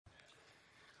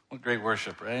What great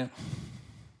worship, right?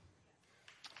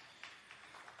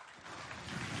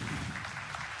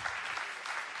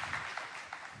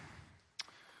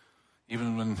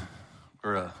 Even when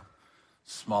we're a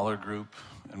smaller group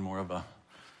and more of a, what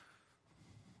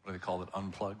do they call it,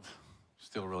 unplugged,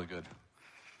 still really good.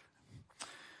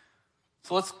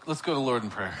 So let's go to the Lord in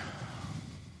prayer.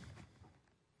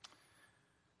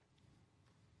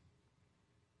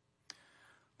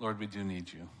 Lord, we do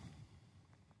need you.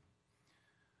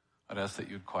 I'd ask that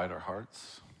you'd quiet our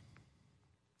hearts,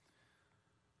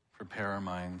 prepare our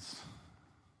minds.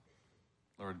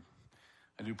 Lord,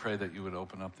 I do pray that you would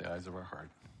open up the eyes of our heart.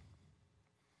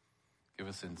 Give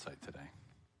us insight today.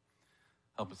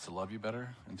 Help us to love you better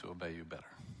and to obey you better.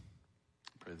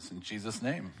 I pray this in Jesus'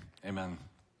 name. Amen.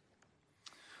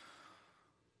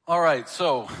 All right,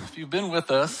 so if you've been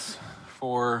with us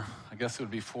for, I guess it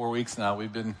would be 4 weeks now,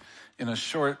 we've been in a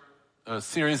short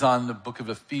series on the book of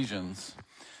Ephesians.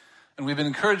 And we've been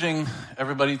encouraging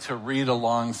everybody to read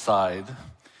alongside.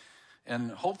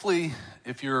 And hopefully,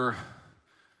 if you're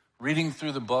reading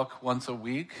through the book once a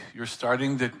week, you're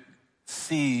starting to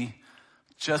see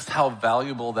just how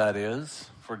valuable that is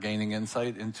for gaining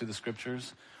insight into the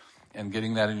scriptures and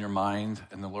getting that in your mind.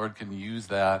 And the Lord can use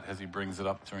that as he brings it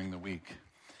up during the week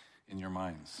in your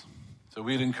minds. So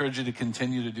we'd encourage you to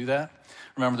continue to do that.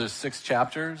 Remember, there's 6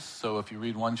 chapters, so if you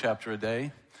read 1 chapter a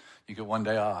day, you get 1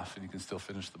 day off and you can still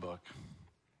finish the book.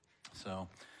 So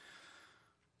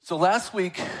last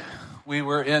week, we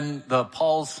were in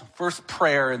Paul's first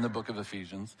prayer in the book of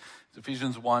Ephesians. It's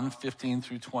Ephesians 1:15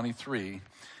 through 23.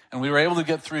 And we were able to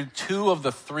get through 2 of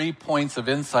the 3 points of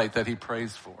insight that he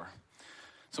prays for.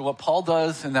 So what Paul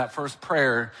does in that first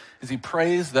prayer is he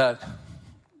prays that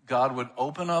God would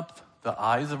open up the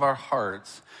eyes of our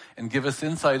hearts and give us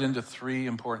insight into 3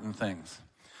 important things.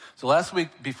 So last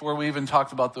week, before we even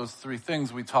talked about those 3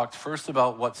 things, we talked first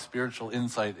about what spiritual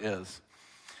insight is.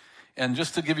 And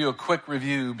just to give you a quick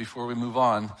review before we move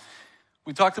on,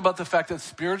 we talked about the fact that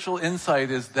spiritual insight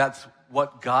that's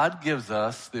what God gives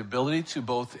us, the ability to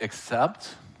both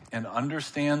accept and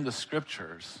understand the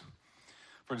scriptures.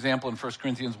 For example, in 1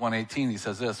 Corinthians 1:18, he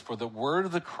says this, "For the word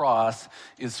of the cross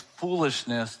is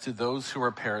foolishness to those who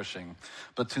are perishing,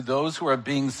 but to those who are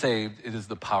being saved, it is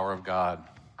the power of God."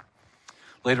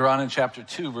 Later on in chapter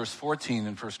 2, verse 14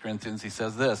 in 1 Corinthians, he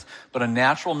says this, "But a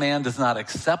natural man does not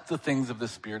accept the things of the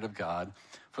Spirit of God,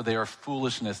 for they are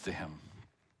foolishness to him.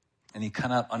 And he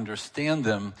cannot understand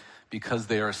them because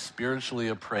they are spiritually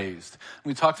appraised."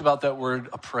 We talked about that word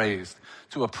appraised.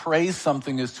 To appraise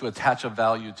something is to attach a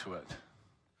value to it.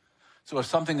 So if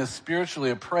something is spiritually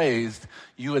appraised,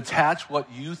 you attach what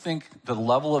you think the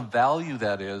level of value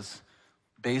that is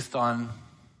based on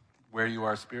where you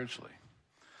are spiritually.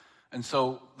 And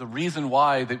so the reason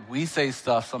why that we say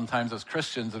stuff sometimes as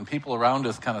Christians and people around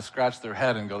us kind of scratch their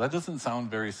head and go, "That doesn't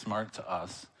sound very smart to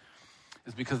us,"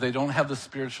 is because they don't have the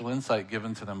spiritual insight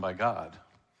given to them by God.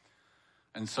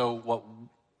 And so what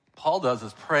Paul does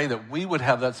is pray that we would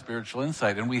have that spiritual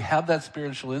insight. And we have that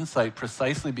spiritual insight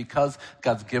precisely because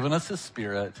God's given us his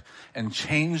Spirit and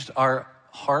changed our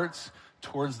hearts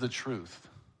towards the truth.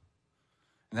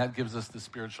 And that gives us the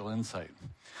spiritual insight.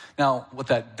 Now, what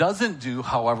that doesn't do,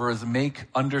 however, is make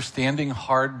understanding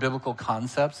hard biblical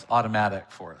concepts automatic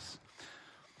for us.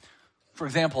 For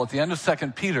example, at the end of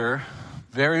 2 Peter,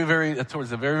 towards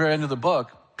the very end of the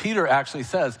book, Peter actually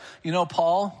says, "You know,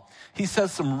 Paul, he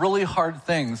says some really hard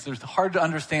things. They're hard to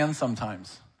understand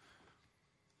sometimes."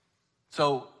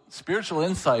 So spiritual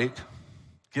insight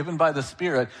given by the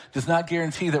Spirit does not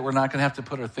guarantee that we're not going to have to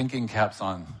put our thinking caps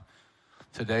on.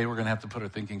 Today, we're going to have to put our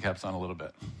thinking caps on a little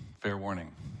bit. Fair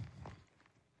warning.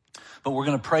 But we're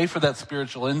going to pray for that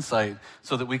spiritual insight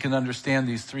so that we can understand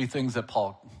these 3 things that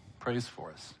Paul prays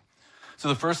for us. So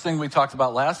the first thing we talked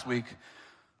about last week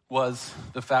was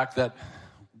the fact that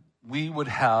we would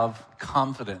have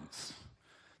confidence,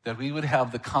 that we would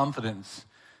have the confidence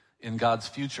in God's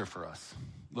future for us.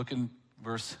 Look in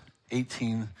verse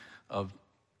 18 of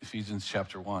Ephesians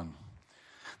chapter 1.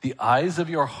 "The eyes of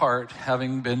your heart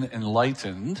having been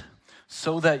enlightened,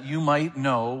 so that you might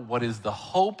know what is the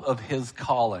hope of his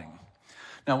calling."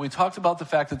 Now, we talked about the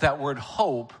fact that word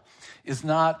hope is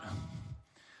not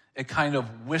a kind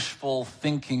of wishful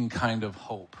thinking kind of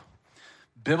hope.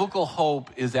 Biblical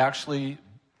hope is actually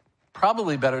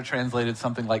probably better translated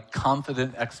something like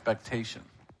confident expectation.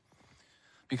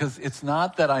 Because it's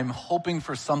not that I'm hoping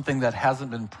for something that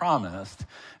hasn't been promised.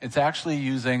 It's actually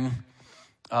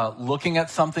looking at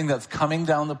something that's coming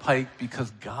down the pike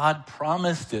because God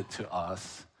promised it to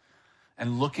us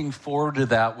and looking forward to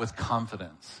that with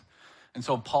confidence. And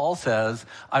so Paul says,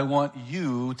 I want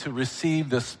you to receive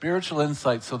this spiritual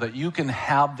insight so that you can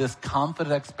have this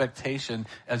confident expectation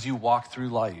as you walk through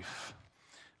life.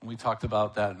 And we talked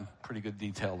about that in pretty good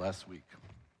detail last week.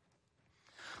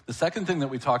 The second thing that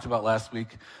we talked about last week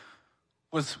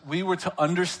was we were to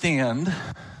understand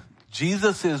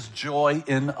Jesus' joy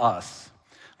in us.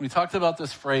 We talked about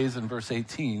this phrase in verse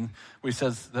 18 where he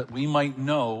says that we might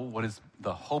know what is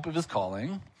the hope of his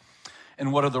calling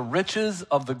and what are the riches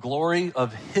of the glory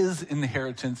of his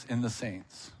inheritance in the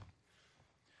saints.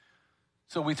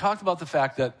 So we talked about the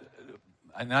fact that,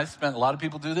 and a lot of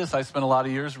people do this, I spent a lot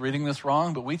of years reading this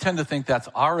wrong, but we tend to think that's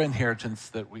our inheritance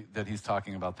that he's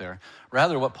talking about there.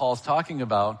 Rather, what Paul's talking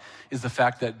about is the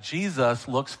fact that Jesus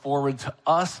looks forward to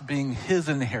us being his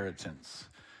inheritance.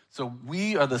 So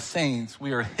we are the saints,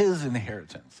 we are his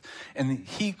inheritance, and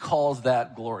he calls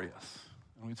that glorious.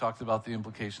 And we talked about the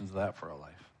implications of that for our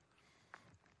life.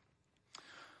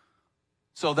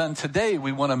 So then today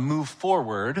we want to move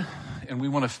forward and we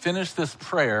want to finish this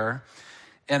prayer.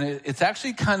 And it's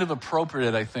actually kind of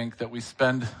appropriate, I think, that we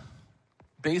spend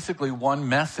basically one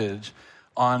message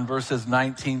on verses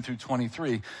 19 through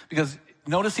 23. Because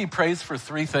notice he prays for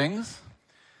three things,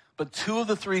 but two of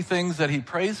the three things that he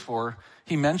prays for,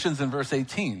 he mentions in verse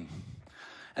 18.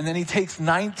 And then he takes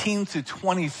 19 to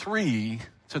 23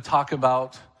 to talk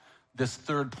about this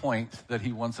third point that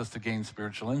he wants us to gain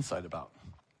spiritual insight about.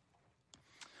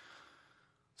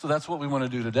 So that's what we want to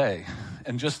do today.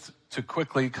 And just to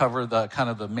quickly cover the kind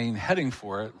of the main heading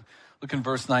for it, look in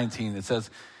verse 19. It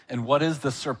says, and what is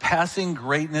the surpassing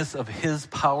greatness of his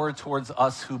power towards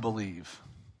us who believe?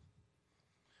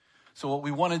 So what we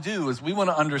want to do is we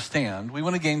want to understand, we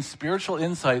want to gain spiritual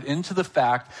insight into the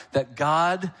fact that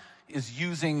God is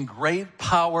using great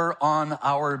power on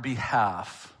our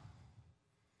behalf.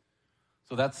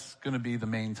 So that's going to be the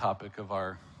main topic of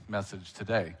our message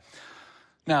today.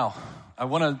 Now, I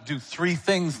want to do three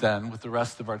things then with the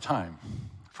rest of our time.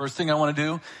 First thing I want to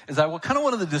do is I kind of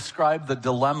wanted to describe the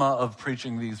dilemma of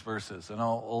preaching these verses, and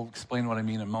I'll explain what I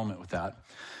mean in a moment with that.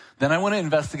 Then I want to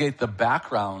investigate the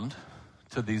background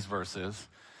to these verses,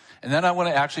 and then I want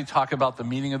to actually talk about the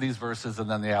meaning of these verses and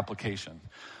then the application.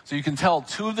 So you can tell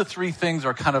two of the three things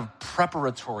are kind of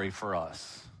preparatory for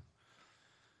us.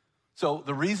 So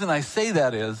the reason I say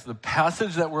that is the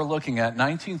passage that we're looking at,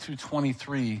 19 through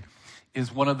 23, is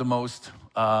one of the most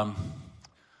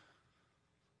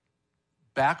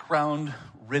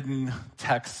background-ridden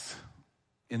texts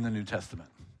in the New Testament.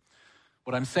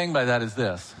 What I'm saying by that is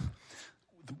this.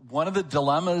 One of the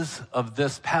dilemmas of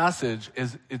this passage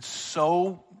is there's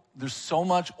so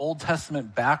much Old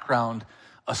Testament background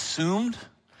assumed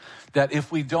that if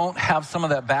we don't have some of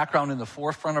that background in the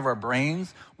forefront of our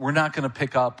brains, we're not going to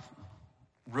pick up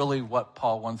really what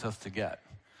Paul wants us to get.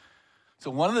 So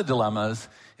one of the dilemmas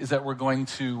is that we're going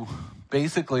to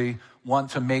basically want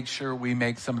to make sure we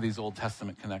make some of these Old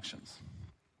Testament connections.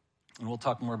 And we'll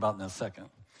talk more about in a second.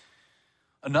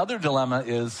 Another dilemma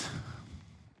is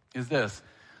this.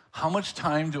 How much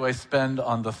time do I spend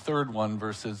on the third one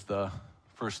versus the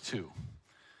first two?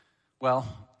 Well,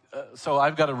 so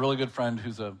I've got a really good friend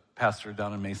who's a pastor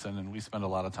down in Mason, and we spend a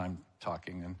lot of time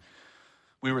talking. And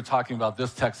we were talking about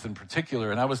this text in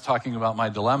particular, and I was talking about my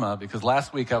dilemma because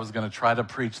last week I was going to try to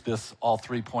preach all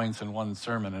 3 points in one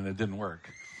sermon, and it didn't work.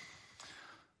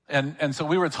 And so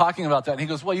we were talking about that, and he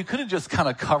goes, well, you could have just kind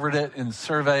of covered it in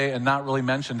survey and not really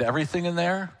mentioned everything in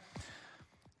there.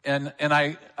 And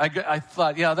I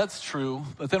thought, yeah, that's true.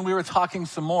 But then we were talking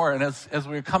some more, and as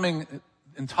we were coming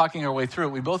and talking our way through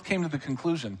it, we both came to the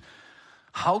conclusion,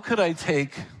 how could I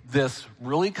take this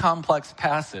really complex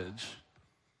passage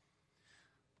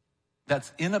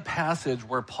that's in a passage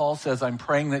where Paul says, I'm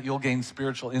praying that you'll gain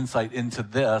spiritual insight into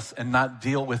this and not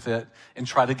deal with it and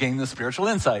try to gain the spiritual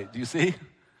insight. Do you see?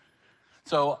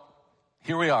 So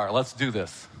here we are. Let's do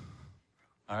this.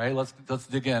 All right, let's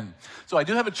dig in. So I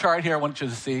do have a chart here I want you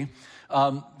to see.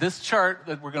 This chart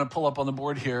that we're going to pull up on the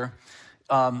board here,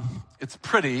 it's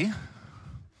pretty.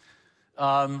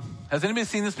 Has anybody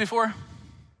seen this before?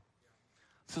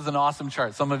 This is an awesome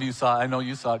chart. Some of you saw it. I know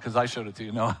you saw it because I showed it to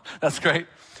you. No, that's great.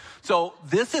 So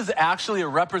this is actually a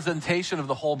representation of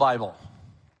the whole Bible.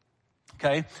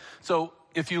 Okay? So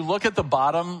if you look at the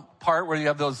bottom part where you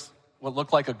have those, what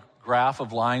look like a graph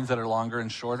of lines that are longer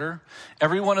and shorter,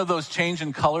 every one of those change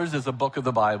in colors is a book of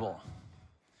the Bible.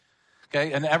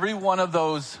 Okay? And every one of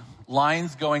those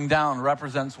lines going down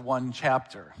represents one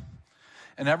chapter.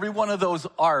 And every one of those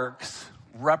arcs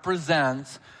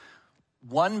represents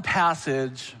one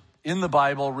passage in the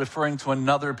Bible referring to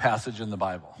another passage in the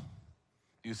Bible.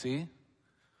 Do you see?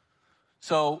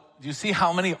 So, do you see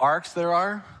how many arcs there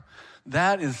are?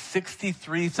 That is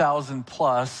 63,000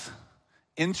 plus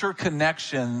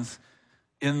interconnections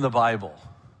in the Bible.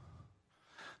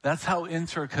 That's how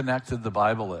interconnected the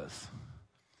Bible is.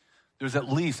 There's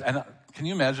at least, and can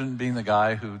you imagine being the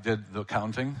guy who did the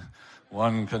counting?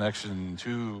 1 connection,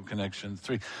 2 connections,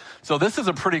 3. So this is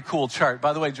a pretty cool chart.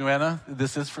 By the way, Joanna,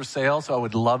 this is for sale, so I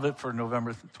would love it for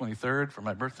November 23rd for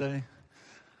my birthday.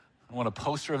 I want a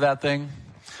poster of that thing.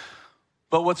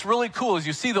 But what's really cool is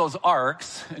you see those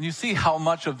arcs, and you see how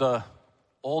much of the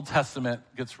Old Testament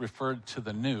gets referred to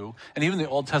the New, and even the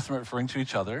Old Testament referring to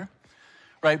each other,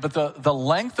 right? But the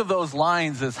length of those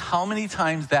lines is how many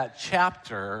times that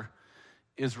chapter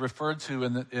is referred to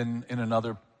in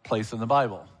another place in the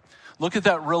Bible. Look at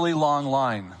that really long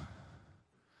line.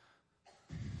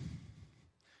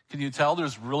 Can you tell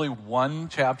there's really one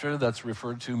chapter that's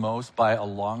referred to most by a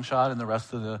long shot in the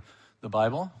rest of the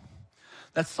Bible?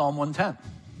 That's Psalm 110.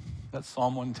 That's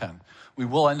Psalm 110. We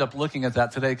will end up looking at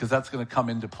that today because that's going to come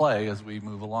into play as we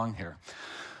move along here.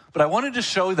 But I wanted to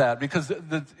show that because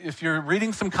if you're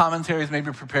reading some commentaries,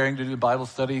 maybe preparing to do a Bible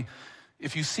study,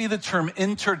 if you see the term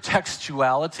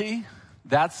intertextuality,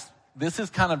 this is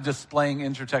kind of displaying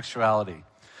intertextuality.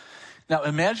 Now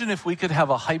imagine if we could have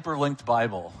a hyperlinked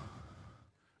Bible,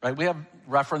 right? We have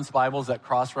reference Bibles that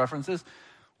cross-references.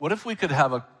 What if we could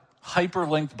have a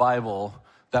hyperlinked Bible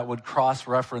that would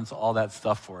cross-reference all that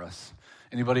stuff for us?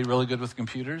 Anybody really good with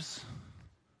computers?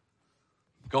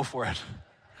 Go for it.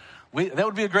 That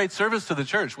would be a great service to the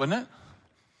church, wouldn't it?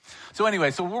 So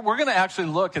anyway, so we're going to actually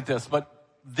look at this, but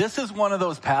this is one of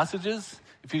those passages,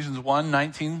 Ephesians 1,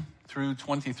 19 through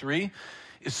 23,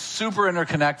 is super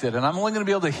interconnected. And I'm only going to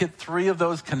be able to hit 3 of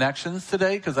those connections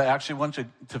today because I actually want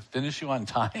to finish you on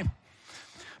time.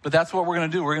 But that's what we're going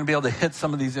to do. We're going to be able to hit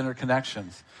some of these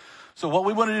interconnections. So what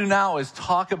we want to do now is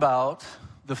talk about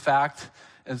the fact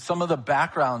and some of the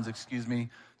backgrounds,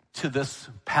 to this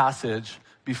passage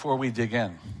before we dig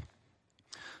in.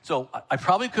 So I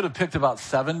probably could have picked about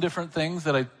 7 different things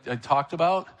that I talked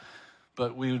about,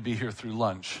 but we would be here through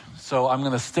lunch. So I'm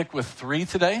going to stick with 3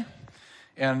 today,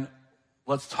 and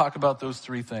let's talk about those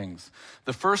 3 things.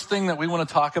 The first thing that we want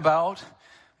to talk about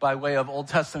by way of Old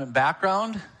Testament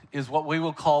background is what we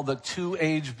will call the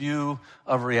 2-age view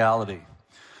of reality.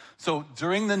 So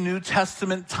during the New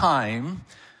Testament time,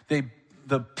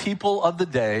 the people of the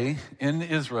day in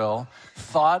Israel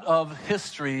thought of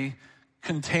history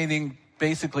containing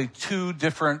basically 2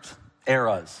 different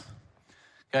eras.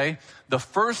 Okay? The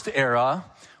first era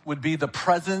would be the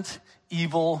present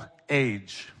evil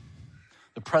age.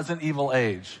 The present evil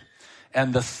age.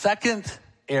 And the second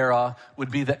era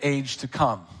would be the age to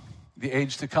come. The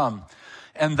age to come.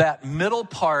 And that middle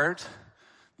part,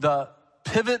 the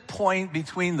pivot point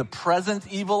between the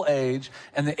present evil age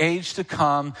and the age to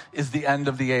come is the end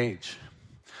of the age.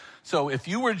 So if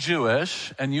you were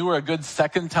Jewish and you were a good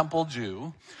Second Temple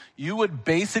Jew, you would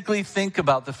basically think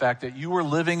about the fact that you were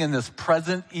living in this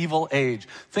present evil age.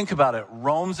 Think about it.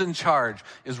 Rome's in charge.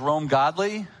 Is Rome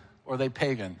godly or are they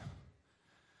pagan?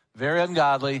 Very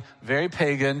ungodly, very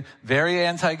pagan, very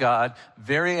anti-God,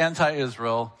 very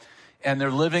anti-Israel. And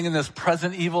they're living in this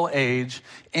present evil age.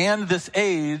 And this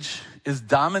age is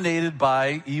dominated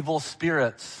by evil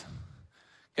spirits.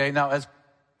 Okay, now as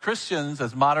Christians,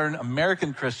 as modern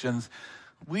American Christians,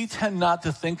 we tend not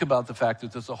to think about the fact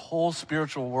that there's a whole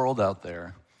spiritual world out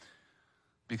there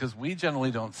because we generally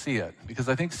don't see it. Because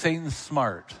I think Satan's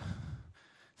smart.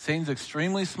 Satan's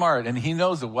extremely smart, and he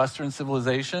knows that Western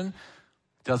civilization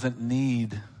doesn't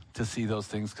need to see those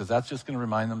things because that's just going to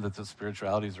remind them that the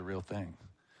spirituality is a real thing.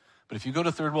 But if you go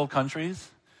to third world countries,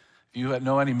 if you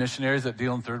know any missionaries that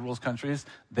deal in third world countries,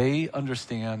 they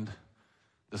understand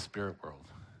the spirit world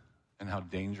and how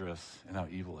dangerous and how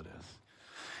evil it is.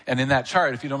 And in that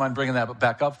chart, if you don't mind bringing that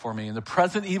back up for me, in the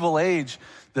present evil age,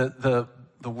 the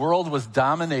world was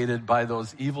dominated by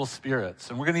those evil spirits.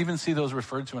 And we're going to even see those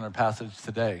referred to in our passage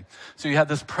today. So you have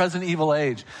this present evil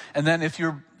age. And then if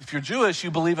you're Jewish, you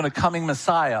believe in a coming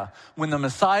Messiah. When the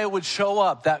Messiah would show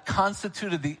up, that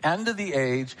constituted the end of the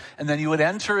age. And then you would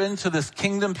enter into this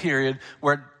kingdom period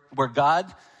where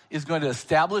God is going to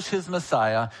establish his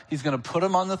Messiah. He's going to put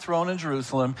him on the throne in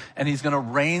Jerusalem. And he's going to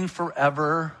reign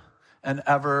forever and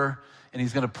ever. And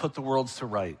he's going to put the worlds to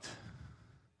right.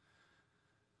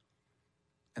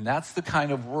 And that's the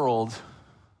kind of world,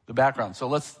 the background. So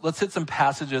let's hit some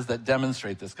passages that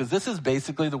demonstrate this, because this is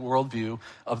basically the worldview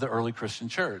of the early Christian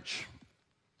church.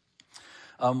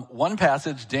 One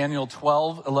passage, Daniel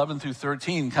 12, 11 through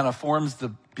 13, kind of forms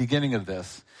the beginning of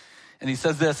this. And he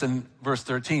says this in verse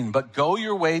 13, "But go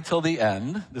your way till the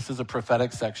end." This is a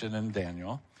prophetic section in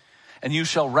Daniel. "And you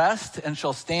shall rest and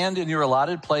shall stand in your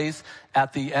allotted place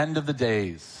at the end of the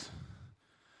days."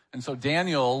 And so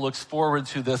Daniel looks forward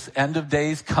to this end of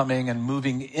days coming and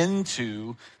moving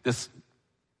into this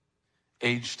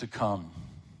age to come.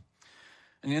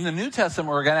 And in the New Testament,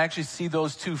 we're going to actually see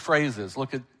those two phrases.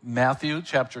 Look at Matthew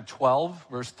chapter 12,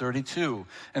 verse 32.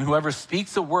 And whoever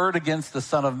speaks a word against the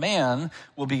Son of Man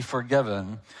will be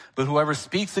forgiven, but whoever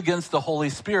speaks against the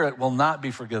Holy Spirit will not be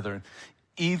forgiven,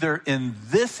 either in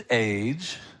this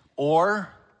age or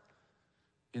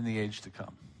in the age to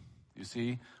come. You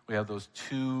see, we have those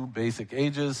two basic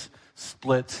ages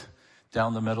split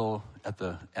down the middle at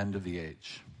the end of the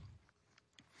age.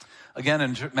 Again,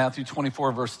 in Matthew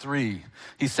 24, verse 3,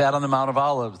 he sat on the Mount of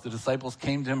Olives. The disciples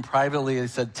came to him privately. They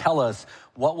said, tell us,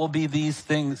 what will be these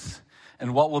things?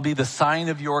 And what will be the sign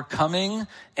of your coming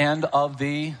and of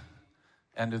the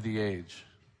end of the age?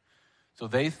 So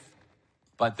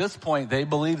by this point, they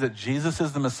believe that Jesus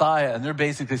is the Messiah. And they're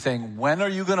basically saying, when are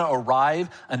you going to arrive?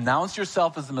 Announce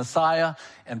yourself as the Messiah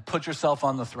and put yourself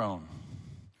on the throne.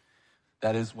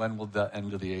 That is, when will the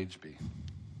end of the age be?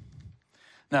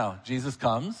 Now, Jesus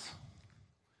comes,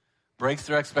 breaks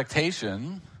their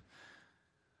expectation,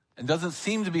 and doesn't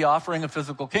seem to be offering a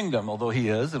physical kingdom, although he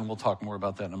is, and we'll talk more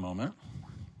about that in a moment.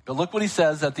 But look what he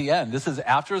says at the end. This is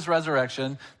after his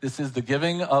resurrection. This is the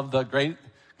giving of the Great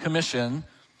Commission.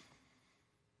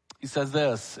 He says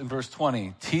this in verse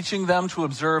 20, teaching them to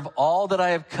observe all that I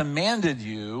have commanded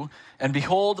you, and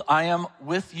behold, I am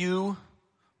with you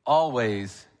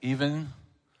always, even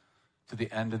to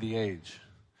the end of the age.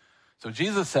 So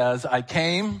Jesus says, I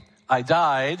came, I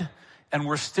died, and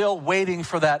we're still waiting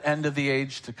for that end of the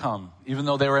age to come, even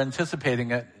though they were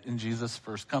anticipating it in Jesus'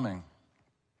 first coming.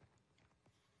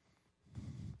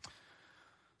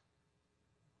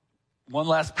 One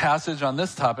last passage on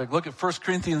this topic. Look at 1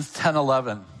 Corinthians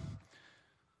 10:11.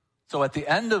 So at the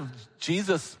end of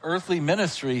Jesus' earthly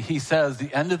ministry, he says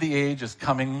the end of the age is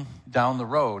coming down the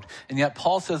road. And yet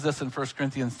Paul says this in 1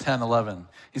 Corinthians 10:11.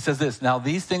 He says this, now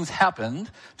these things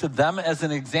happened to them as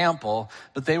an example,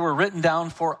 but they were written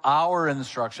down for our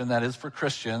instruction, that is for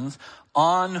Christians,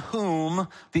 on whom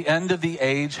the end of the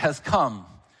age has come.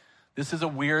 This is a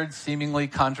weird, seemingly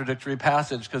contradictory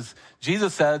passage because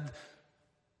Jesus said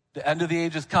the end of the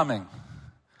age is coming.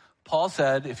 Paul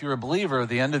said, if you're a believer,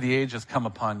 the end of the age has come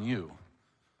upon you.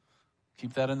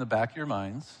 Keep that in the back of your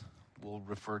minds. We'll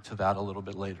refer to that a little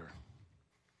bit later.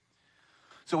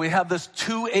 So we have this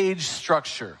two-age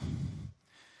structure.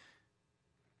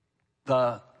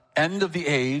 The end of the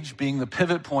age being the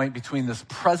pivot point between this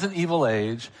present evil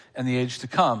age and the age to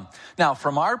come. Now,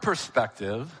 from our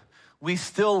perspective, we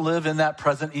still live in that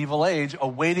present evil age,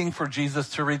 awaiting for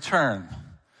Jesus to return.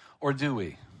 Or do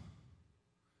we?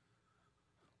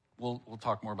 We'll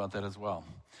talk more about that as well.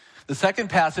 The second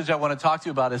passage I want to talk to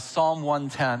you about is Psalm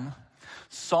 110.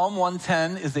 Psalm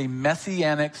 110 is a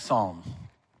messianic psalm.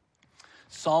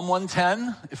 Psalm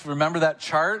 110, if you remember that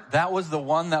chart, that was the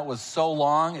one that was so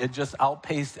long, it just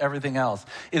outpaced everything else.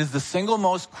 It is the single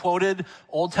most quoted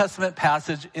Old Testament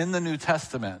passage in the New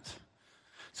Testament.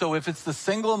 So if it's the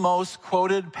single most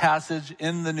quoted passage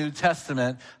in the New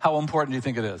Testament, how important do you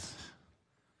think it is?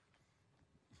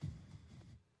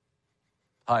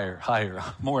 Higher,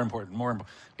 more important.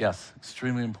 Yes,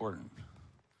 extremely important.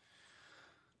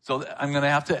 So I'm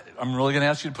really going to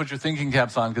ask you to put your thinking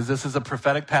caps on because this is a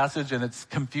prophetic passage and it's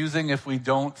confusing if we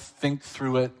don't think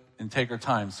through it and take our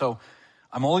time. So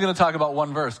I'm only going to talk about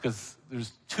one verse because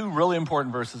there's two really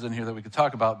important verses in here that we could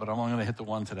talk about, but I'm only going to hit the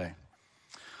one today.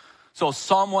 So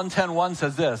Psalm 110:1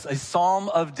 says this, a psalm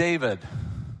of David.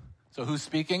 So who's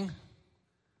speaking?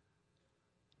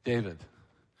 David.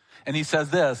 And he says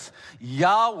this,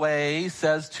 Yahweh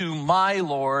says to my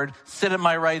Lord, sit at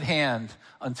my right hand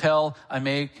until I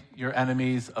make your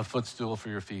enemies a footstool for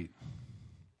your feet.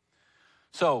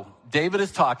 So David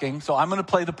is talking. So I'm going to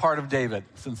play the part of David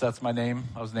since that's my name.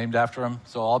 I was named after him.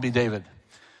 So I'll be David.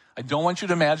 I don't want you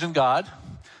to imagine God.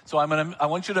 So I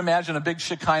want you to imagine a big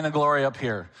Shekinah glory up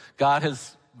here. God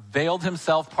has veiled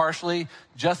himself partially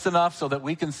just enough so that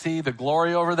we can see the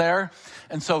glory over there.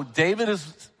 And so David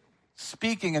is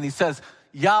speaking and he says,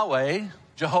 Yahweh,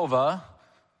 Jehovah,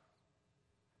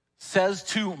 says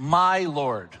to my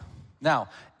Lord. Now,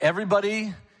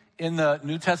 everybody in the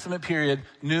New Testament period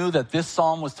knew that this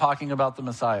psalm was talking about the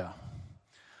Messiah.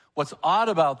 What's odd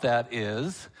about that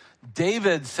is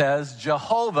David says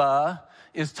Jehovah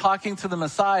is talking to the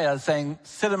Messiah saying,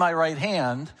 sit at my right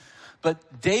hand,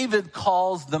 but David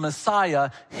calls the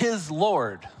Messiah his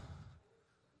Lord.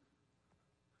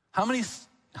 How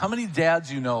many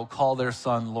dads you know call their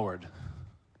son Lord?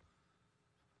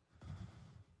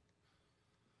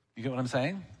 You get what I'm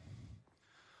saying?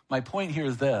 My point here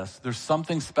is this. There's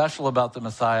something special about the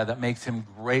Messiah that makes him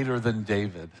greater than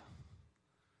David.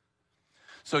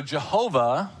 So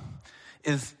Jehovah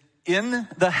is in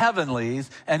the heavenlies,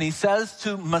 and he says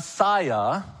to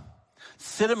Messiah,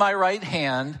 sit at my right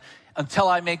hand until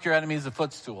I make your enemies a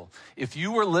footstool. If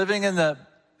you were living in the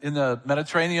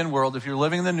Mediterranean world, if you're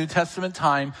living in the New Testament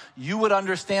time, you would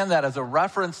understand that as a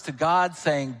reference to God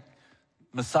saying,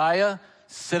 Messiah,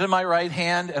 sit at my right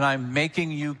hand and I'm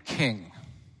making you king.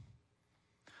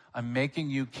 I'm making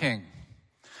you king.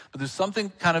 But there's something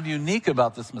kind of unique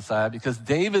about this Messiah, because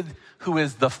David, who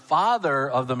is the father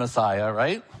of the Messiah,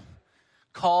 right,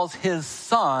 calls his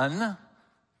son,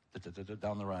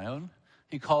 down the road,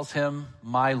 he calls him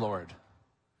my Lord.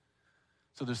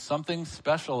 So there's something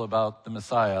special about the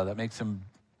Messiah that makes him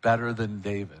better than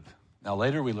David. Now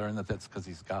later we learn that that's because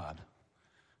he's God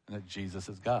and that Jesus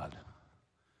is God.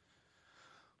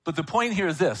 But the point here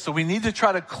is this. So we need to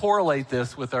try to correlate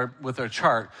this with our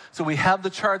chart. So we have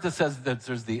the chart that says that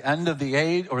there's the end of the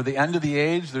age, or the end of the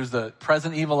age, there's the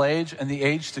present evil age and the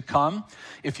age to come.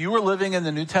 If you were living in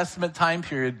the New Testament time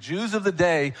period, Jews of the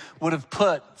day would have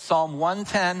put Psalm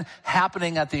 110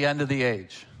 happening at the end of the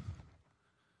age.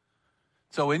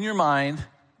 So in your mind,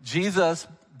 Jesus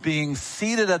being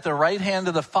seated at the right hand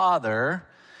of the Father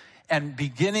and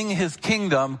beginning his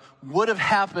kingdom would have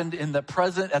happened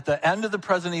at the end of the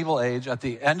present evil age, at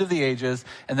the end of the ages,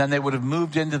 and then they would have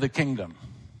moved into the kingdom.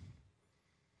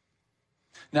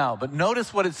 Now, but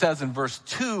notice what it says in verse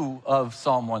 2 of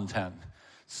Psalm 110.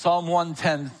 Psalm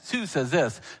 110:2 says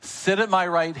this, sit at my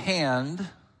right hand,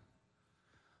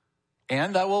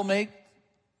 and I will make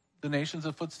the nations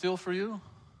a footstool for you.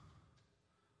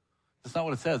 That's not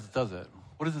what it says, does it?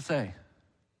 What does it say?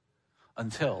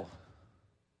 Until.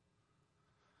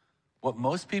 What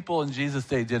most people in Jesus'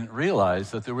 day didn't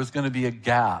realize, that there was going to be a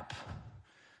gap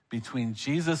between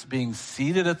Jesus being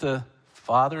seated at the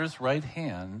Father's right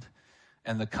hand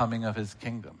and the coming of his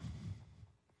kingdom.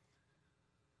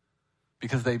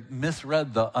 Because they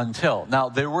misread the until. Now,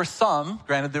 there were some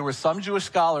Jewish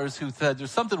scholars who said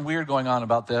there's something weird going on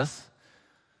about this.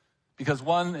 Because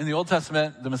one, in the Old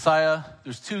Testament, the Messiah,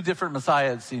 there's two different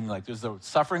Messiahs, it seemed like. There's the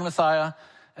suffering Messiah,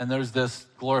 and there's this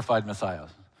glorified Messiah.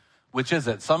 Which is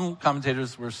it? Some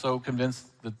commentators were so convinced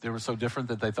that they were so different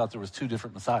that they thought there was two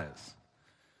different Messiahs.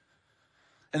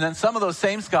 And then some of those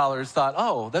same scholars thought,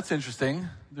 oh, that's interesting.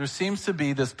 There seems to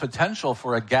be this potential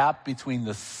for a gap between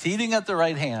the seating at the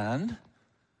right hand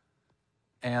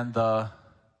and the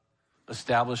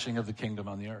establishing of the kingdom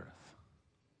on the earth.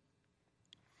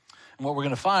 And what we're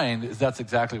going to find is that's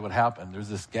exactly what happened. There's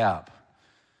this gap.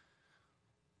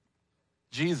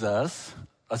 Jesus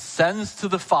ascends to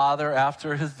the Father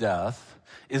after his death,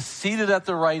 is seated at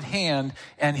the right hand,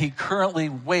 and he currently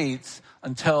waits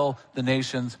until the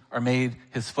nations are made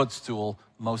his footstool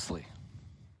mostly.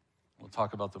 We'll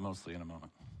talk about the mostly in a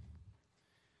moment.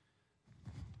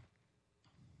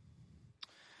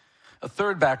 A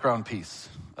third background piece.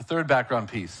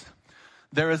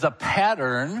 There is a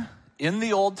pattern in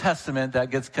the Old Testament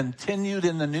that gets continued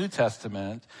in the New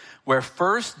Testament, where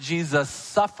first Jesus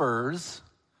suffers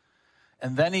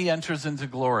and then he enters into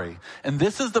glory. And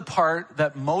this is the part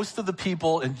that most of the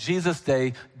people in Jesus'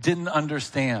 day didn't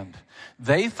understand.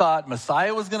 They thought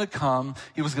Messiah was going to come.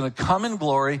 He was going to come in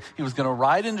glory. He was going to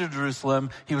ride into Jerusalem.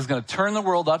 He was going to turn the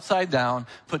world upside down,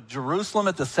 put Jerusalem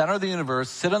at the center of the universe,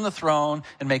 sit on the throne,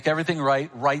 and make everything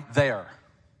right there.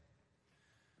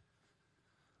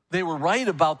 They were right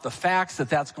about the facts that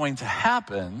that's going to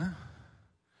happen,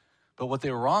 but what they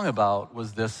were wrong about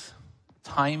was this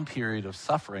time period of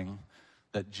suffering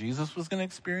that Jesus was going to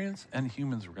experience and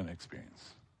humans were going to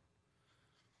experience.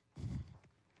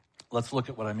 Let's look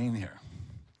at what I mean here.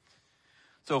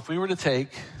 So if we were to take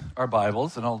our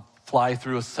Bibles, and I'll fly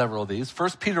through several of these. 1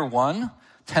 Peter 1,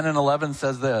 10 and 11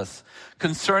 says this,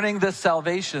 concerning this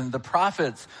salvation, the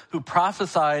prophets who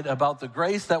prophesied about the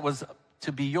grace that was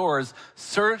to be yours,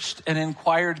 searched and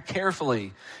inquired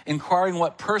carefully, inquiring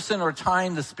what person or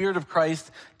time the Spirit of Christ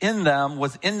in them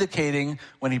was indicating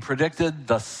when he predicted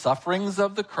the sufferings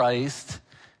of the Christ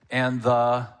and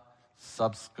the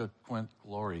subsequent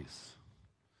glories.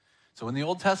 So in the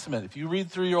Old Testament, if you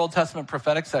read through your Old Testament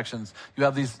prophetic sections, you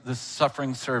have this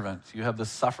suffering servant, you have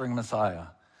this suffering Messiah,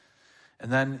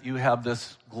 and then you have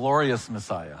this glorious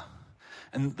Messiah.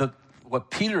 And what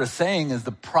Peter is saying is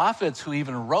the prophets who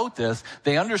even wrote this,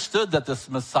 they understood that this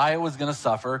Messiah was going to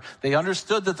suffer. They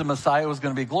understood that the Messiah was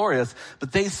going to be glorious,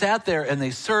 but they sat there and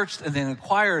they searched and they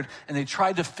inquired and they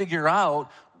tried to figure out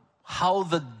how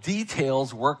the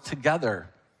details work together.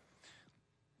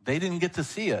 They didn't get to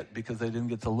see it because they didn't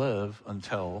get to live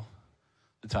until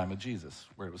the time of Jesus,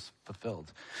 where it was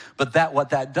fulfilled. But what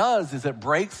that does is it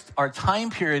breaks our time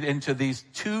period into these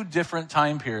two different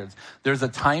time periods. There's a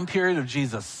time period of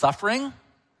Jesus suffering,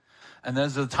 And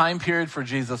there's a time period for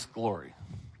Jesus' glory.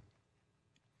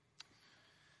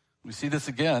 We see this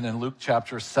again in Luke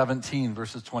chapter 17,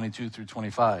 verses 22 through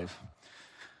 25.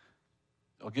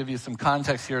 I'll give you some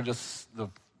context here. Just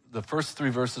the first three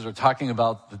verses are talking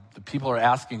about the people are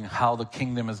asking how the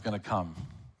kingdom is going to come.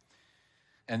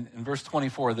 And in verse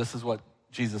 24, this is what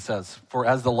Jesus says. For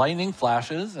as the lightning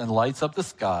flashes and lights up the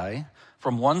sky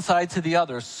from one side to the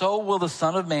other, so will the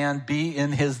Son of Man be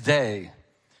in his day.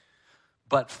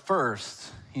 But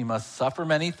first, he must suffer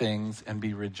many things and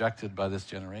be rejected by this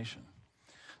generation.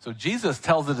 So Jesus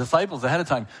tells the disciples ahead of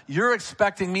time, you're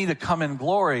expecting me to come in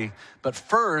glory, but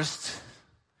first,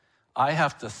 I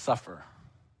have to suffer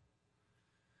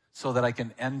so that I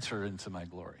can enter into my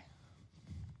glory.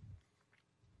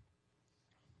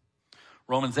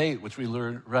 Romans 8, which we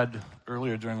read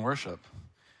earlier during worship.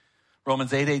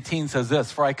 Romans 8:18 says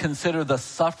this, for I consider the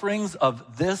sufferings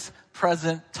of this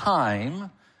present time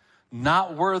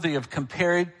not worthy of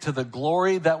compared to the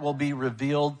glory that will be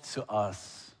revealed to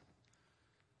us.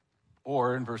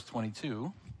 Or in verse 23,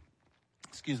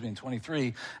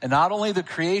 and not only the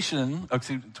creation,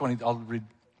 I'll read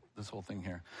this whole thing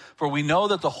here. For we know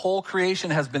that the whole creation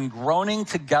has been groaning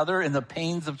together in the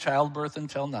pains of childbirth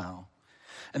until now.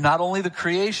 And not only the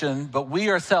creation, but we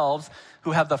ourselves,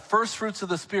 who have the first fruits of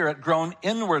the Spirit, groan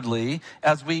inwardly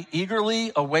as we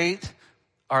eagerly await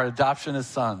our adoption as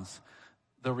sons,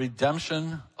 the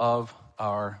redemption of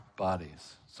our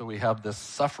bodies. So we have this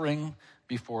suffering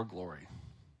before glory.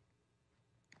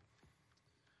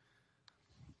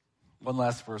 One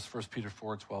last verse, 1 Peter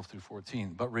 4, 12 through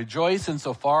 14. But rejoice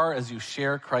insofar as you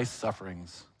share Christ's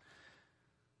sufferings,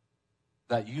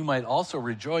 that you might also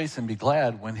rejoice and be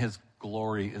glad when his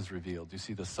glory is revealed. Do you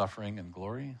see the suffering and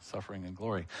glory? Suffering and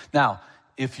glory. Now,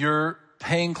 if you're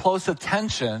paying close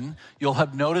attention, you'll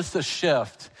have noticed a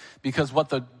shift, because what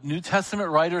the New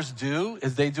Testament writers do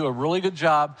is they do a really good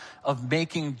job of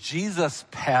making Jesus'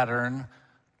 pattern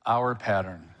our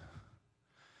pattern.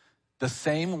 The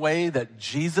same way that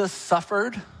Jesus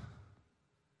suffered,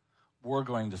 we're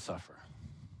going to suffer.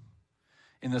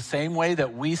 In the same way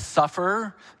that we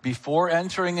suffer before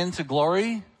entering into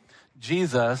glory,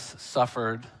 Jesus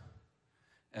suffered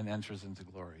and enters into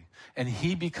glory. And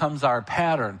he becomes our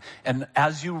pattern. And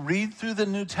as you read through the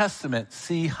New Testament,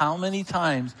 see how many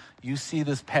times you see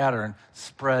this pattern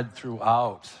spread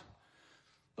throughout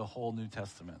the whole New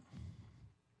Testament.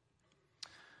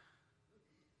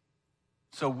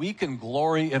 So we can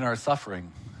glory in our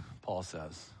suffering, Paul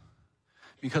says,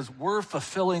 because we're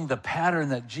fulfilling the pattern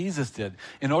that Jesus did.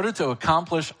 In order to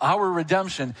accomplish our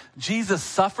redemption, Jesus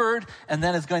suffered and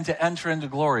then is going to enter into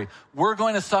glory. We're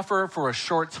going to suffer for a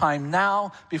short time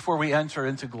now before we enter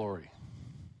into glory.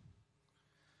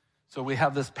 So we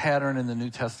have this pattern in the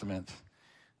New Testament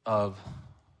of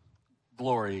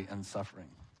glory and suffering.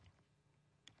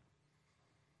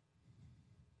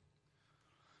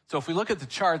 So if we look at the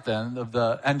chart then of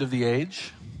the end of the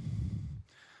age,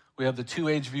 we have the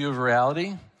two-age view of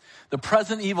reality. The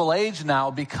present evil age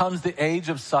now becomes the age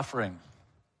of suffering.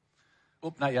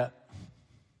 Oop, not yet.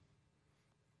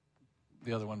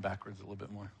 The other one backwards a little bit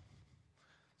more.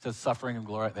 It says suffering and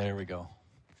glory. There we go.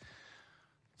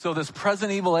 So this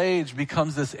present evil age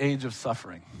becomes this age of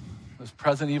suffering. This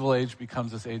present evil age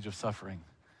becomes this age of suffering.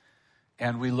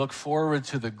 And we look forward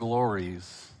to the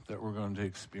glories that we're going to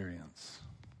experience.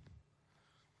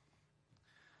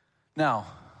 Now,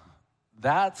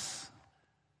 that's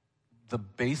the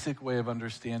basic way of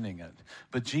understanding it.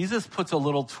 But Jesus puts a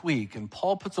little tweak, and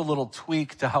Paul puts a little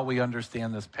tweak to how we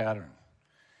understand this pattern.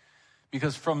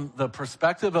 Because from the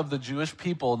perspective of the Jewish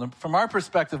people, and from our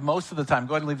perspective most of the time,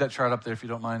 go ahead and leave that chart up there if you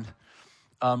don't mind.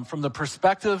 From the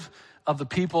perspective of the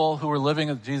people who were living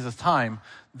at Jesus' time,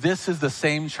 this is the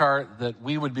same chart that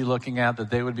we would be looking at,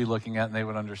 that they would be looking at, and they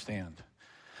would understand.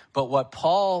 But what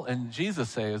Paul and Jesus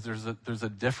say is there's a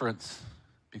difference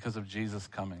because of Jesus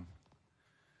coming.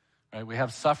 Right? We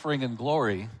have suffering and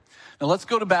glory. Now let's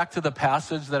go back to the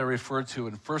passage that I referred to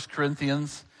in 1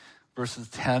 Corinthians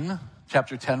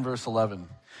chapter 10, verse 11.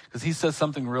 Because he says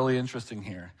something really interesting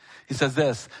here. He says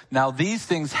this, now these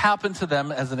things happened to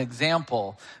them as an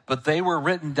example, but they were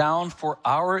written down for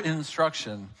our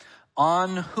instruction,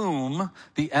 on whom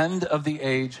the end of the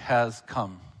age has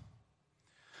come.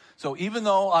 So even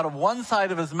though out of one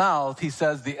side of his mouth, he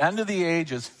says the end of the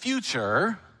age is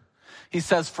future, he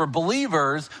says for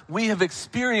believers, we have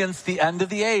experienced the end of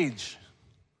the age.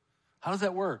 How does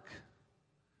that work?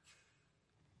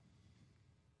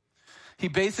 He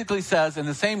basically says in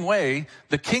the same way,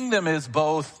 the kingdom is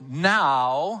both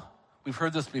now, we've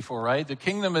heard this before, right? The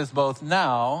kingdom is both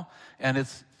now and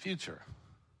it's future.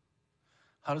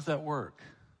 How does that work?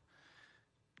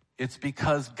 It's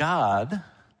because God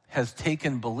has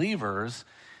taken believers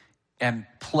and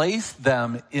placed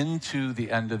them into the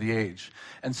end of the age.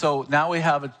 And so now we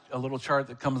have a little chart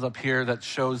that comes up here that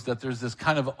shows that there's this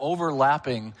kind of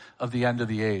overlapping of the end of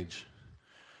the age.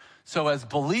 So as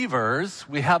believers,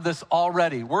 we have this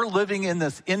already. We're living in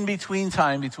this in-between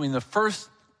time between the first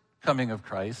coming of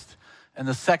Christ and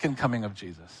the second coming of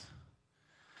Jesus.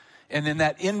 And in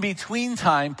that in-between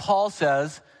time, Paul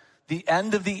says, the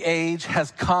end of the age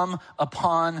has come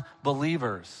upon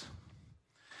believers.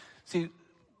 See,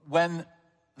 when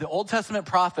the Old Testament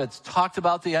prophets talked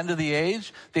about the end of the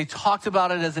age, they talked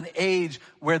about it as an age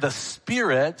where the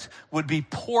Spirit would be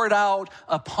poured out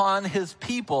upon his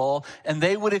people and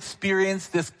they would experience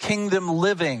this kingdom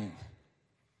living.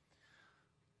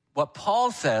 What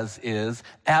Paul says is,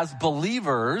 as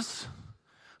believers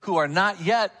who are not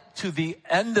yet to the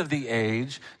end of the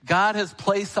age, God has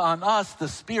placed on us the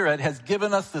Spirit, has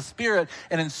given us the Spirit,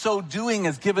 and in so doing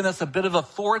has given us a bit of a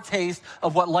foretaste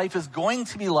of what life is going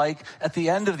to be like at the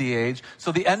end of the age.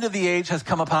 So the end of the age has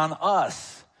come upon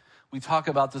us. We talk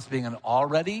about this being an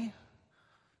already,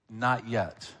 not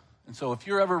yet. And so if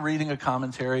you're ever reading a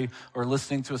commentary or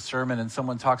listening to a sermon and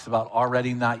someone talks about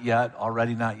already, not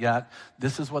yet,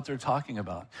 this is what they're talking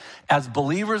about. As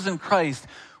believers in Christ,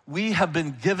 we have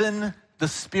been given the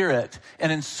Spirit,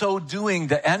 and in so doing,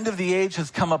 the end of the age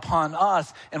has come upon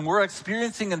us, and we're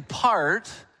experiencing in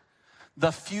part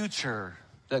the future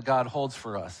that God holds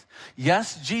for us.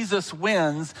 Yes, Jesus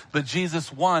wins, but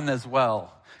Jesus won as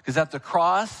well. Because at the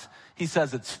cross, he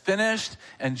says it's finished,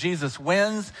 and Jesus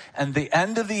wins, and the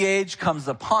end of the age comes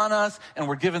upon us, and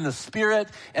we're given the Spirit,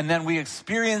 and then we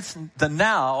experience the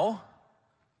now,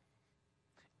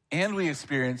 and we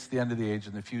experience the end of the age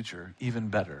in the future even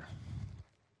better.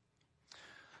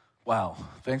 Wow,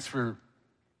 thanks for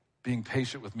being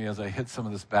patient with me as I hit some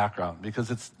of this background,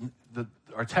 because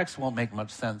our text won't make much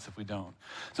sense if we don't.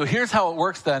 So here's how it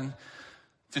works then,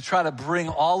 to try to bring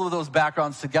all of those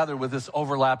backgrounds together with this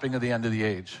overlapping of the end of the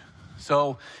age.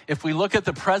 So if we look at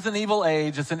the present evil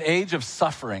age, it's an age of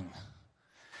suffering.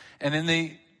 And in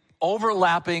the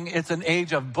overlapping, it's an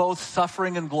age of both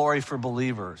suffering and glory for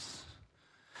believers.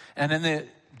 And in the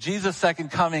Jesus' second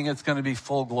coming, it's going to be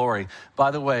full glory. By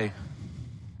the way,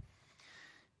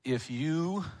 if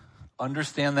you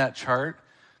understand that chart,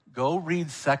 go read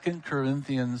 2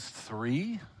 Corinthians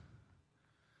 3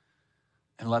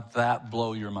 and let that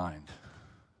blow your mind.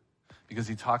 Because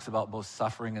he talks about both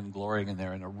suffering and glorying in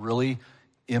there in a really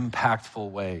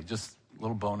impactful way. Just a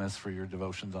little bonus for your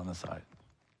devotions on the side.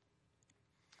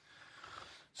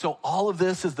 So all of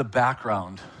this is the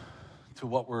background to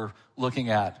what we're looking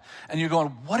at. And you're going,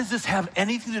 what does this have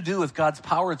anything to do with God's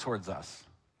power towards us?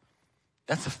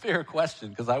 That's a fair question,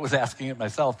 because I was asking it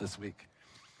myself this week.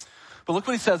 But look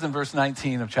what he says in verse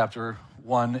 19 of chapter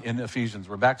 1 in Ephesians.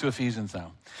 We're back to Ephesians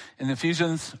now. In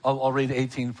Ephesians, I'll read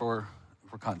 18 for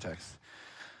context.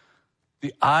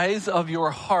 The eyes of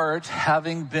your heart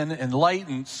having been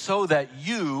enlightened, so that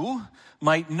you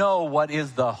might know what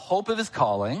is the hope of his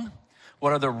calling,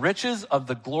 what are the riches of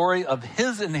the glory of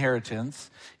his inheritance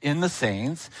in the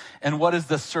saints, and what is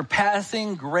the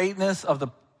surpassing greatness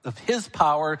of his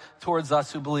power towards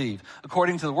us who believe,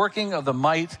 according to the working of the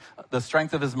might, the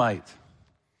strength of his might.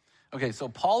 Okay, so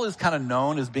Paul is kind of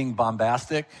known as being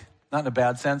bombastic, not in a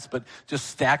bad sense, but just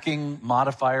stacking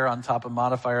modifier on top of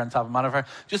modifier on top of modifier.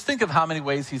 Just think of how many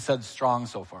ways he said strong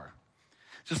so far.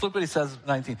 Just look what he says,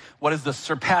 19. What is the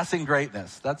surpassing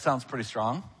greatness? That sounds pretty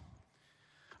strong.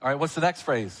 All right, what's the next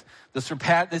phrase? The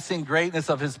surpassing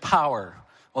greatness of his power.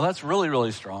 Well, that's really,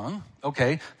 really strong.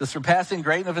 Okay, the surpassing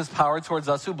greatness of his power towards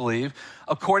us who believe,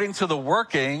 according to the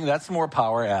working, that's more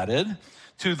power added,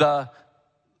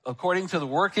 according to the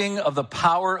working of the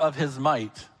power of his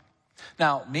might.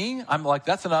 Now, I'm like,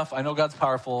 that's enough. I know God's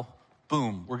powerful.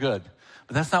 Boom, we're good.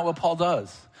 But that's not what Paul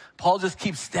does. Paul just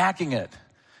keeps stacking it,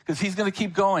 because he's going to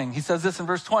keep going. He says this in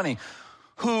verse 20,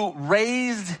 who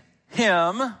raised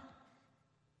him,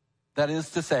 that is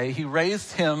to say, he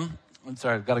raised him. I'm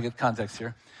sorry, I've got to get context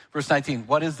here. Verse 19,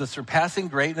 what is the surpassing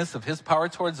greatness of his power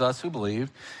towards us who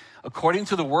believe, according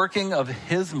to the working of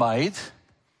his might,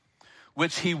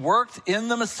 which he worked in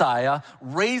the Messiah,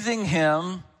 raising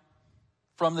him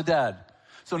from the dead.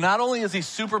 So not only is he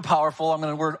super powerful, I'm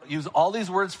going to use all these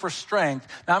words for strength.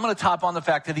 Now I'm going to top on the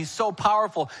fact that he's so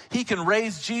powerful, he can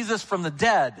raise Jesus from the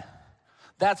dead.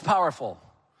 That's powerful.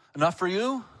 Enough for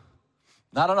you?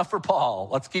 Not enough for Paul.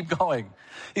 Let's keep going.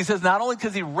 He says not only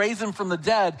because he raised him from the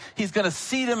dead, he's going to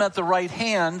seat him at the right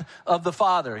hand of the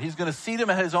Father. He's going to seat him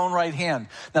at his own right hand.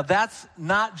 Now that's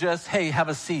not just, hey, have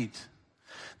a seat.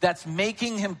 that's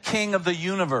making him king of the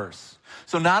universe.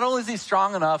 So not only is he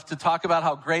strong enough to talk about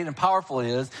how great and powerful he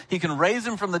is, he can raise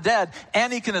him from the dead,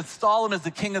 and he can install him as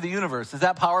the king of the universe. Is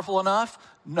that powerful enough?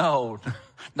 No,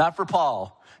 not for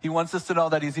Paul. He wants us to know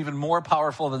that he's even more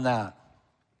powerful than that.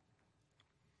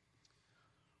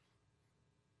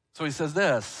 So he says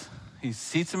this. He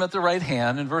seats him at the right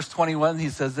hand. In verse 21, he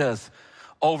says this: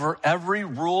 over every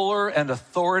ruler and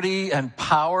authority and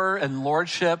power and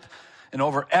lordship, and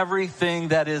over everything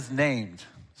that is named.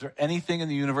 Is there anything in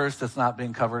the universe that's not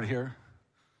being covered here?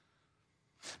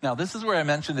 Now, this is where I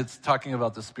mentioned it's talking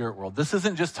about the spirit world. This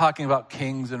isn't just talking about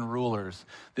kings and rulers.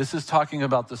 This is talking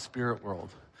about the spirit world.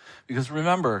 Because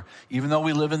remember, even though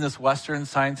we live in this Western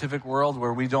scientific world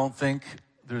where we don't think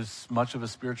there's much of a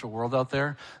spiritual world out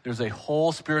there, there's a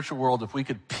whole spiritual world. If we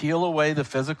could peel away the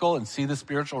physical and see the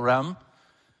spiritual realm,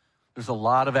 there's a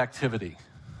lot of activity.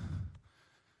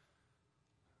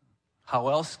 How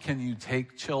else can you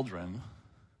take children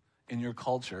in your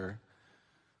culture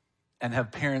and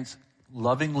have parents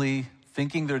lovingly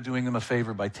thinking they're doing them a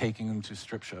favor by taking them to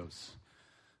strip shows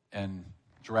and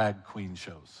drag queen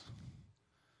shows?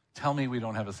 Tell me we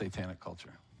don't have a satanic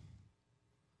culture.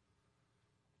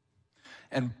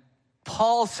 And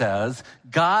Paul says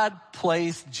God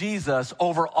placed Jesus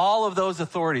over all of those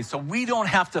authorities. So we don't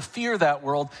have to fear that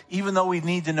world, even though we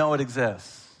need to know it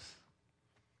exists.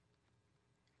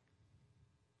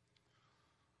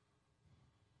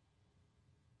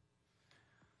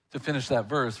 To finish that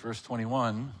verse, verse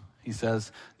 21, he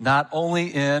says, not only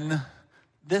in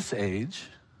this age,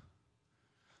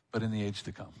 but in the age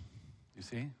to come. You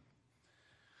see?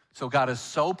 So God is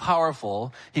so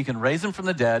powerful, he can raise him from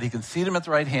the dead, he can seat him at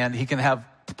the right hand, he can have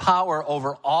power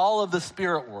over all of the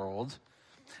spirit world,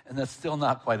 and that's still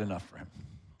not quite enough for him.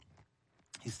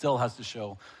 He still has to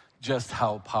show just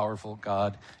how powerful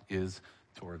God is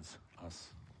towards us.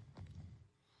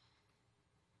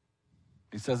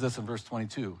 He says this in verse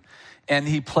 22, and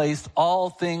he placed all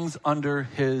things under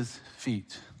his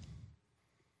feet.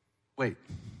 Wait,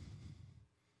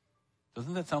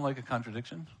 doesn't that sound like a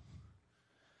contradiction?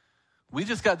 We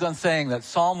just got done saying that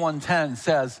Psalm 110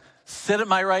 says, sit at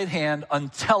my right hand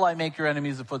until I make your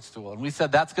enemies a footstool. And we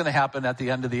said that's going to happen at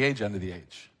the end of the age,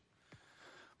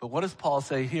 But what does Paul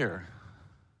say here?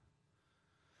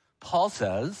 Paul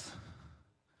says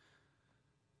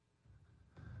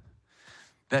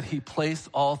that he placed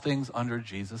all things under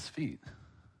Jesus' feet.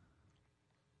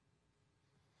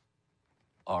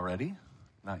 Already?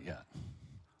 Not yet.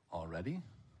 Already?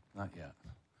 Not yet.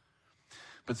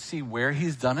 But see where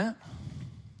he's done it?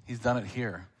 He's done it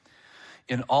here.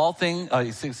 And all things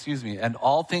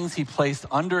he placed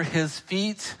under his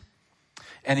feet,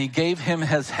 and he gave him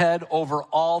his head over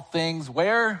all things.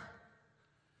 Where?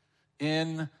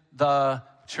 In the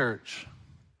church.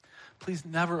 Please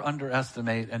never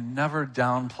underestimate and never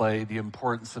downplay the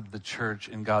importance of the church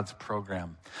in God's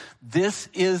program. This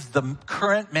is the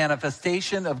current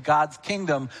manifestation of God's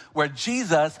kingdom where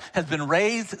Jesus has been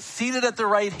raised, seated at the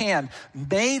right hand,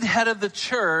 made head of the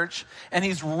church, and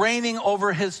he's reigning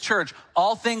over his church.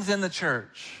 All things in the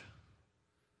church.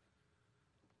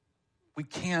 We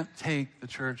can't take the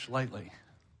church lightly.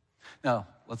 Now,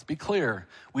 let's be clear.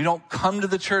 We don't come to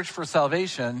the church for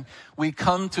salvation. We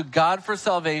come to God for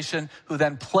salvation, who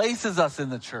then places us in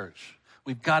the church.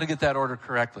 We've got to get that order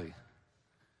correctly.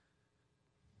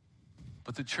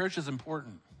 But the church is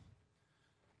important.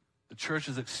 The church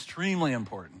is extremely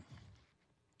important.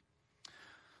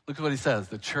 Look at what he says.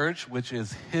 The church, which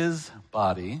is his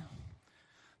body,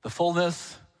 the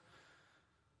fullness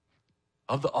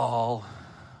of the all,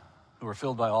 who are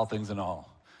filled by all things in all.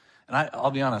 And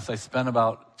I'll be honest, I spent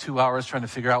about 2 hours trying to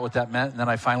figure out what that meant, and then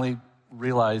I finally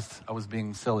realized I was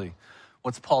being silly.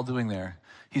 What's Paul doing there?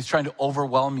 He's trying to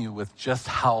overwhelm you with just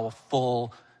how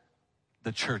full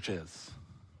the church is.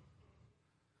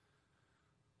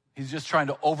 He's just trying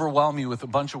to overwhelm you with a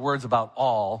bunch of words about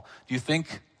all. Do you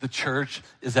think the church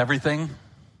is everything?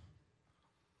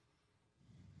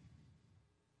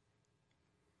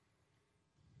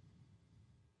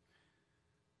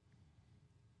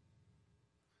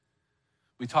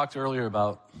 We talked earlier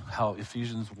about how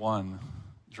Ephesians 1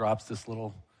 drops this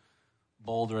little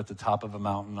boulder at the top of a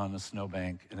mountain on a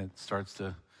snowbank, and it starts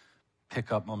to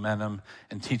pick up momentum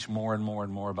and teach more and more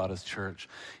and more about his church.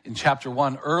 In chapter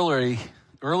 1,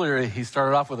 earlier he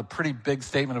started off with a pretty big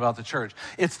statement about the church.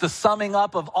 It's the summing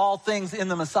up of all things in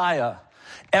the Messiah.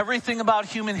 Everything about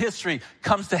human history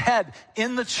comes to head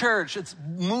in the church. It's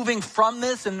moving from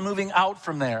this and moving out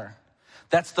from there.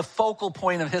 That's the focal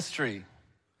point of history.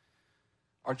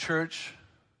 Our church,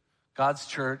 God's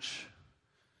church,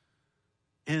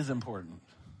 is important.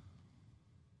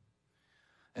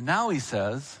 And now he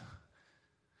says,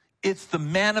 it's the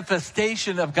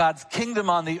manifestation of God's kingdom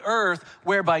on the earth,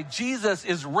 whereby Jesus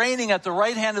is reigning at the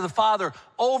right hand of the Father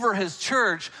over his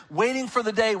church, waiting for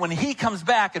the day when he comes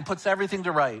back and puts everything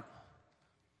to right.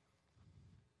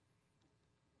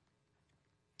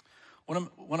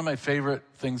 One of my favorite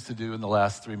things to do in the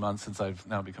last 3 months since I've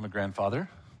now become a grandfather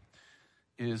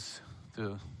is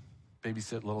to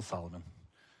babysit little Solomon.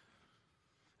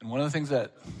 And one of the things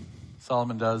that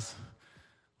Solomon does,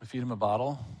 we feed him a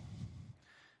bottle.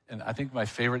 And I think my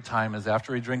favorite time is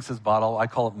after he drinks his bottle. I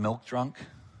call it milk drunk.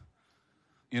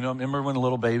 You know, remember when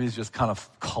little babies just kind of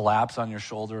collapse on your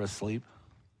shoulder asleep?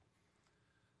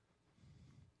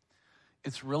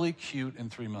 It's really cute in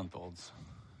 3-month-olds.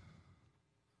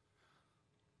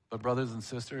 But brothers and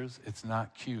sisters, it's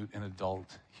not cute in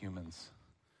adult humans.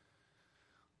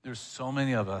 There's so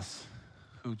many of us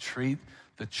who treat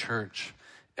the church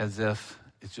as if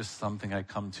it's just something I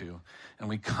come to. And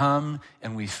we come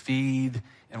and we feed,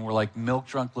 and we're like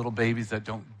milk-drunk little babies that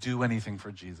don't do anything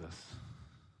for Jesus.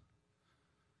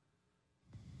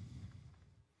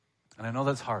 And I know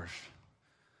that's harsh,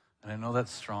 and I know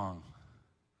that's strong.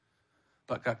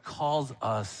 But God calls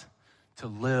us to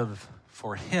live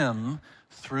for him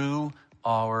through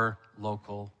our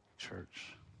local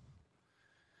church.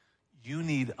 You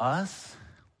need us.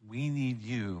 We need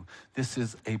you. This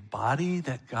is a body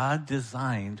that God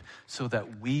designed so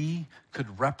that we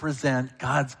could represent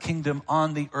God's kingdom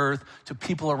on the earth to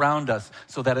people around us,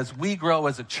 so that as we grow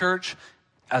as a church,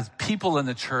 as people in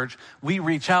the church, we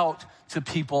reach out to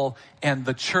people and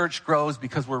the church grows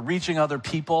because we're reaching other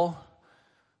people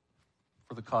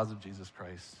for the cause of Jesus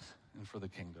Christ and for the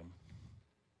kingdom.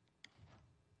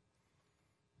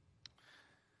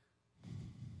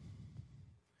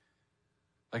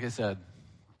 Like I said,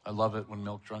 I love it when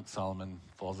milk-drunk Solomon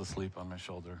falls asleep on my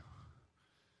shoulder.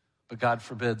 But God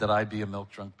forbid that I be a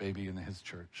milk-drunk baby in his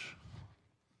church.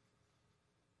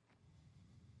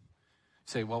 You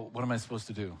say, well, what am I supposed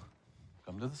to do?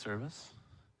 Come to the service,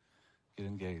 get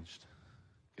engaged.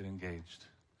 Get engaged.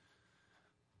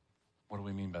 What do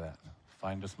we mean by that?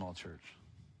 Find a small church.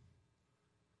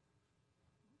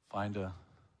 Find a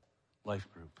life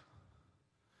group.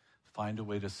 Find a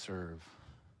way to serve.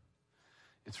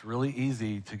 It's really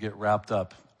easy to get wrapped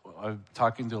up. I'm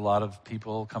talking to a lot of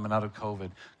people coming out of COVID.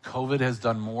 COVID has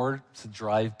done more to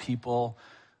drive people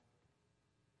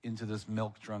into this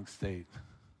milk-drunk state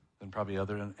than probably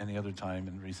any other time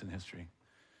in recent history.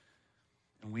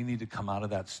 And we need to come out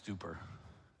of that stupor,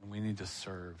 and we need to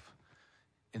serve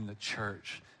in the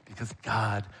church because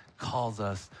God calls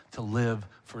us to live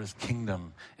for his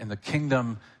kingdom. And the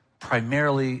kingdom,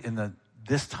 primarily in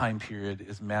this time period,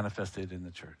 is manifested in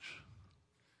the church.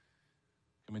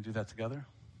 Can we do that together?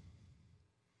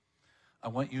 I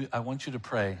want you to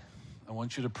pray. I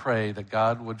want you to pray that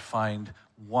God would find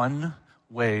one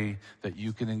way that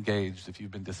you can engage if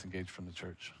you've been disengaged from the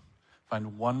church.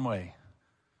 Find one way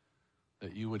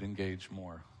that you would engage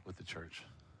more with the church.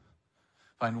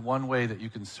 Find one way that you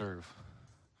can serve.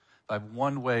 Find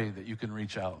one way that you can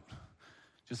reach out.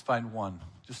 Just find one.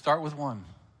 Just start with one.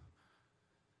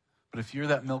 But if you're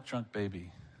that milk-drunk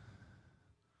baby,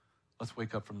 let's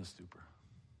wake up from the stupor.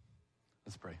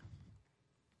 Let's pray.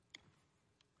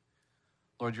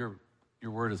 Lord, your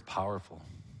word is powerful.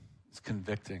 It's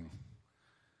convicting.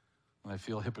 And I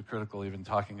feel hypocritical even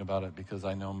talking about it because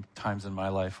I know times in my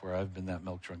life where I've been that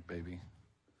milk-drunk baby.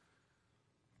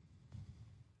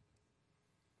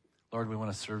 Lord, we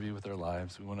want to serve you with our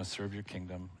lives. We want to serve your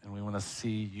kingdom. And we want to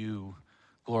see you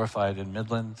glorified in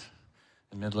Midland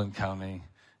County,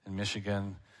 in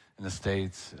Michigan, in the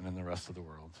States, and in the rest of the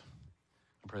world.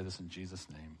 I pray this in Jesus'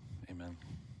 name. Amen.